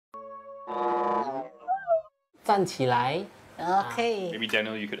站起来。OK. Maybe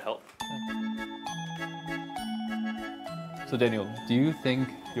Daniel, you could help. So Daniel, do you think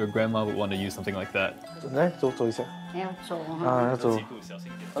your grandma would want to use something like that? 来走一下。要走要走。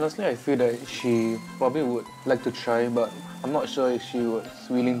Honestly, I feel that she probably would like to try, but I'm not sure if she was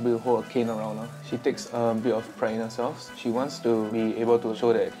willing to hold a cane around her. She takes a bit of pride in herself. She wants to be able to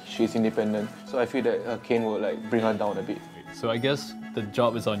show that she's independent. So I feel that a cane would like bring her down a bit. So I guess the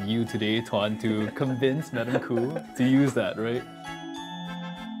job is on you today, Tuan, to convince Mdm Khoo to use that, right?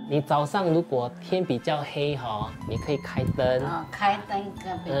 你早上如果天比较黑你可以开灯。开灯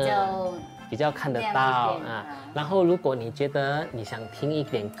比较看得到然后如果你觉得你想听一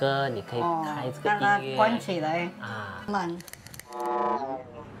点歌，你可以开这个音乐。关起来慢。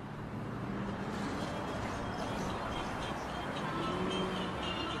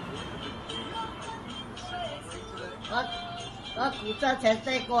我古早才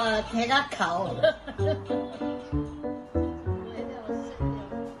在过听个口。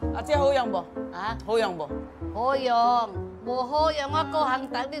这好用不？好用不？好用，无好用我搁行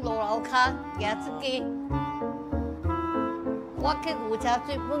等你落楼骹夹一支。我去牛车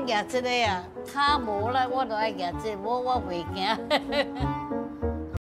水本夹一个啊，骹无啦，我就爱夹一个，我袂惊。